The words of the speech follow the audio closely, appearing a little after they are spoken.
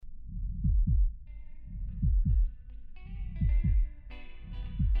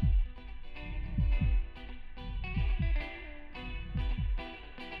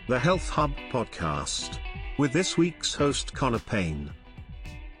The Health Hub Podcast, with this week's host Connor Payne.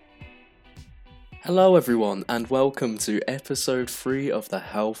 Hello everyone and welcome to episode 3 of the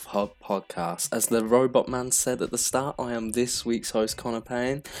Health Hub podcast. As the robot man said at the start, I am this week's host Connor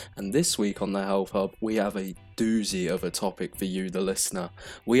Payne, and this week on the Health Hub we have a doozy of a topic for you, the listener.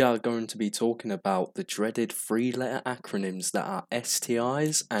 We are going to be talking about the dreaded 3-letter acronyms that are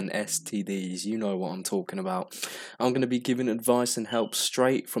STIs and STDs. You know what I'm talking about. I'm going to be giving advice and help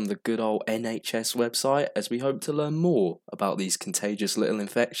straight from the good old NHS website as we hope to learn more about these contagious little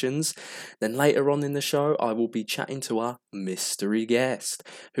infections. Then later on in the show, I will be chatting to our mystery guest,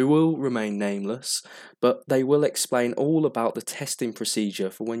 who will remain nameless, but they will explain all about the testing procedure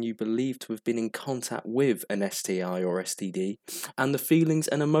for when you believe to have been in contact with an STI or STD, and the feelings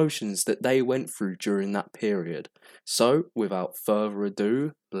and emotions that they went through during that period. So, without further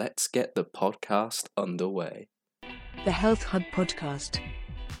ado, let's get the podcast underway. The Health Hub Podcast.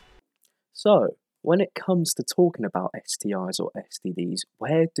 So, when it comes to talking about STIs or STDs,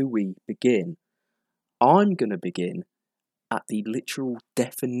 where do we begin? I'm going to begin at the literal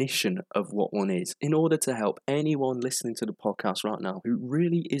definition of what one is, in order to help anyone listening to the podcast right now who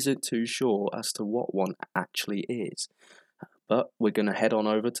really isn't too sure as to what one actually is. But we're going to head on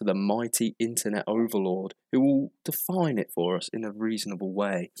over to the mighty internet overlord, who will define it for us in a reasonable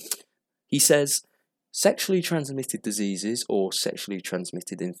way. He says, sexually transmitted diseases or sexually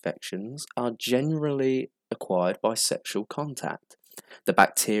transmitted infections are generally acquired by sexual contact. The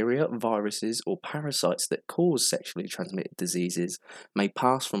bacteria, viruses, or parasites that cause sexually transmitted diseases may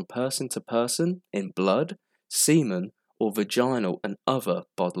pass from person to person in blood, semen, or vaginal and other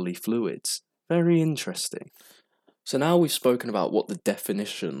bodily fluids. Very interesting. So now we've spoken about what the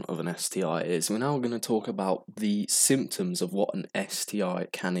definition of an STI is, we're now going to talk about the symptoms of what an STI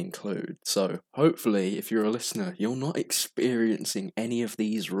can include. So hopefully, if you're a listener, you're not experiencing any of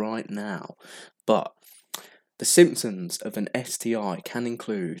these right now, but the symptoms of an STI can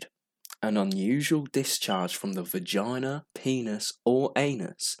include an unusual discharge from the vagina, penis, or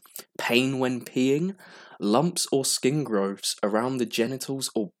anus, pain when peeing, lumps or skin growths around the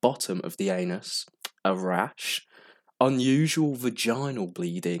genitals or bottom of the anus, a rash, unusual vaginal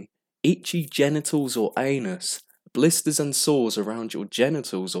bleeding, itchy genitals or anus, blisters and sores around your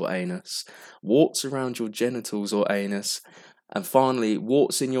genitals or anus, warts around your genitals or anus, and finally,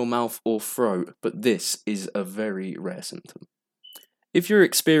 warts in your mouth or throat, but this is a very rare symptom. If you're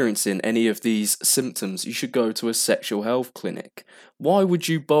experiencing any of these symptoms, you should go to a sexual health clinic. Why would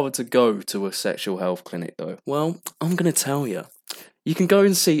you bother to go to a sexual health clinic though? Well, I'm going to tell you. You can go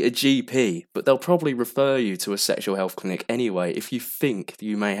and see a GP, but they'll probably refer you to a sexual health clinic anyway if you think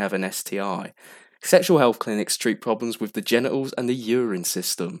you may have an STI. Sexual health clinics treat problems with the genitals and the urine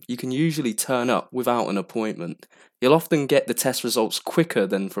system. You can usually turn up without an appointment. You'll often get the test results quicker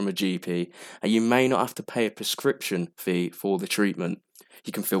than from a GP, and you may not have to pay a prescription fee for the treatment.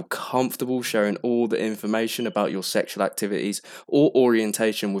 You can feel comfortable sharing all the information about your sexual activities or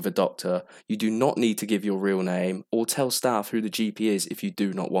orientation with a doctor. You do not need to give your real name or tell staff who the GP is if you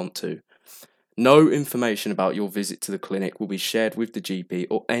do not want to. No information about your visit to the clinic will be shared with the GP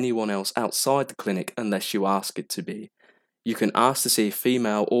or anyone else outside the clinic unless you ask it to be. You can ask to see a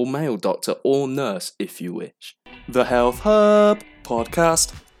female or male doctor or nurse if you wish. The Health Hub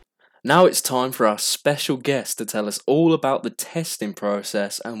Podcast. Now it's time for our special guest to tell us all about the testing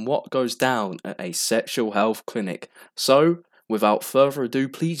process and what goes down at a sexual health clinic. So, without further ado,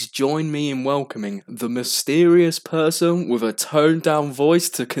 please join me in welcoming the mysterious person with a toned down voice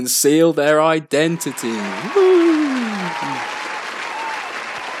to conceal their identity. Woo!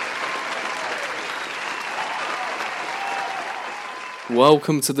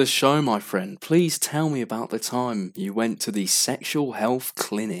 Welcome to the show, my friend. Please tell me about the time you went to the sexual health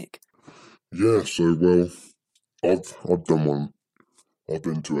clinic. Yeah, so, I've done one. I've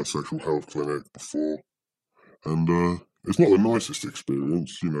been to a sexual health clinic before, and it's not the nicest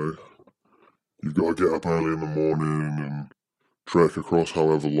experience, you know. You've got to get up early in the morning and trek across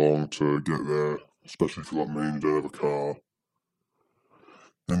however long to get there, especially if you're like me and you don't have a car.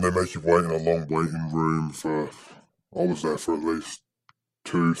 Then they make you wait in a long waiting room I was there for at least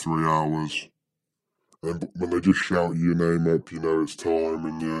 2-3 hours. And when they just shout your name up, you know it's time,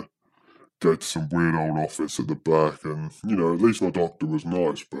 and you go to some weird old office at the back, and, you know, at least my doctor was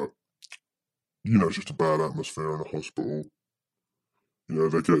nice, but, you know, it's just a bad atmosphere in a hospital. You know,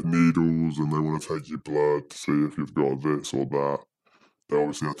 they get needles and they want to take your blood to see if you've got this or that. They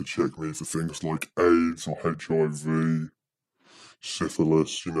obviously have to check me for things like AIDS or HIV,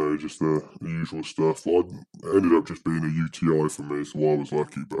 syphilis, you know, just the usual stuff. It ended up just being a UTI for me, so I was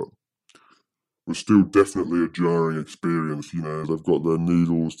lucky, but was still definitely a jarring experience. You know, they've got their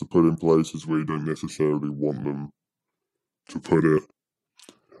needles to put in places where you don't necessarily want them to put it.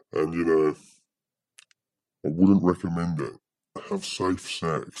 And, you know, I wouldn't recommend it. Have safe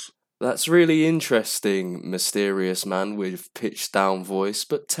sex. That's really interesting, mysterious man with pitched down voice,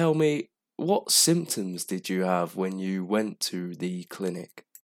 but tell me, what symptoms did you have when you went to the clinic?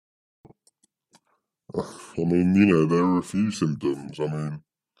 I mean, you know, there were a few symptoms. I mean,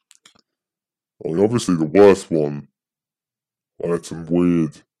 obviously the worst one, I had some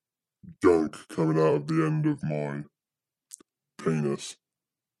weird gunk coming out of the end of my penis,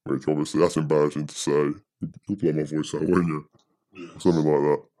 which obviously that's embarrassing to say. You'll blow my voice out, won't you? Something like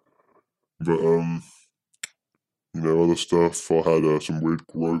that. But, you know, other stuff, I had some weird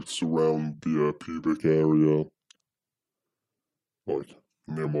growths around the pubic area, like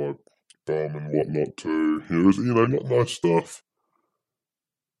near my bum and whatnot too. It was, you know, not nice stuff.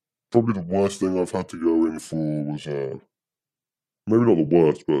 Probably the worst thing I've had to go in for was, maybe not the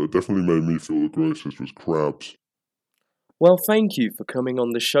worst, but it definitely made me feel the grossest was crabs. Well, thank you for coming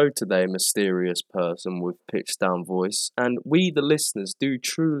on the show today, mysterious person with pitched down voice, and we, the listeners, do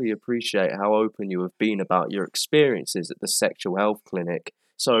truly appreciate how open you have been about your experiences at the sexual health clinic,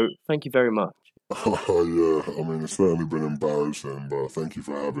 so thank you very much. Yeah, I mean, it's certainly been embarrassing, but thank you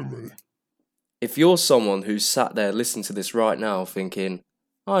for having me. If you're someone who's sat there listening to this right now thinking,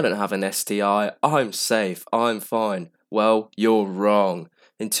 I don't have an STI, I'm safe, I'm fine, well, you're wrong.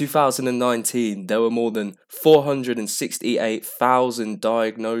 In 2019, there were more than 468,000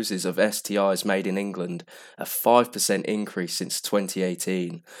 diagnoses of STIs made in England, a 5% increase since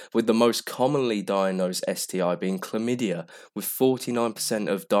 2018, with the most commonly diagnosed STI being chlamydia, with 49%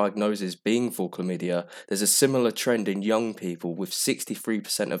 of diagnoses being for chlamydia. There's a similar trend in young people, with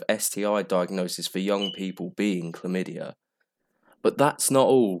 63% of STI diagnoses for young people being chlamydia. But that's not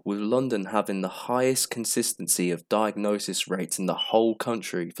all, with London having the highest consistency of diagnosis rates in the whole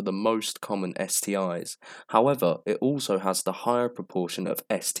country for the most common STIs. However, it also has the higher proportion of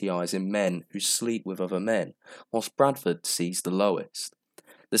STIs in men who sleep with other men, whilst Bradford sees the lowest.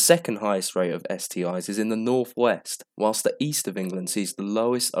 The second highest rate of STIs is in the northwest, whilst the east of England sees the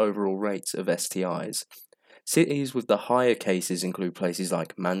lowest overall rates of STIs. Cities with the higher cases include places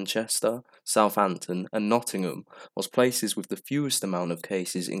like Manchester, Southampton and Nottingham, whilst places with the fewest amount of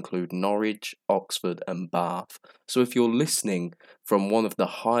cases include Norwich, Oxford and Bath. So if you're listening from one of the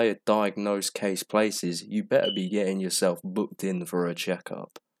higher diagnosed case places, you better be getting yourself booked in for a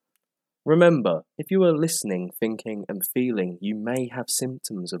checkup. Remember, if you are listening, thinking and feeling you may have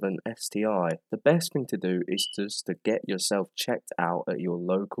symptoms of an STI, the best thing to do is just to get yourself checked out at your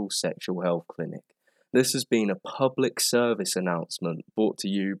local sexual health clinic. This has been a public service announcement brought to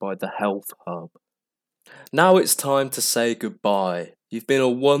you by the Health Hub. Now it's time to say goodbye. You've been a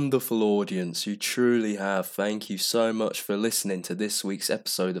wonderful audience, you truly have. Thank you so much for listening to this week's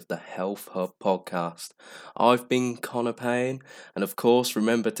episode of the Health Hub podcast. I've been Connor Payne, and of course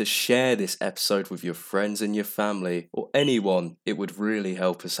remember to share this episode with your friends and your family, or anyone, it would really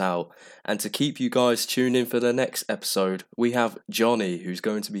help us out. And to keep you guys tuned in for the next episode, we have Johnny, who's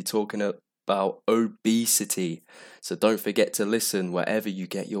going to be talking about obesity. So don't forget to listen wherever you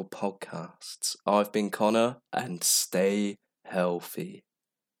get your podcasts. I've been Connor, and stay healthy.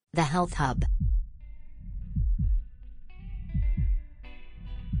 The Health Hub.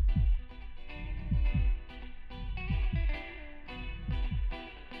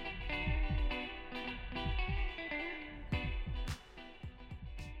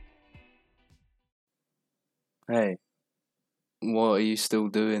 Hey, what are you still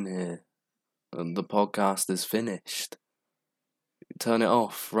doing here? The podcast is finished. Turn it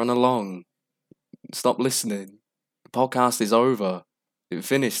off, run along, stop listening. The podcast is over. It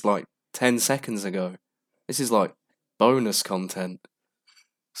finished like 10 seconds ago. This is like bonus content.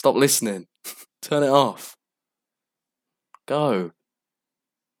 Stop listening. Turn it off. Go.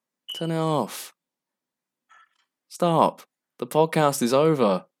 Turn it off. Stop. The podcast is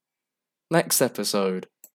over. Next episode.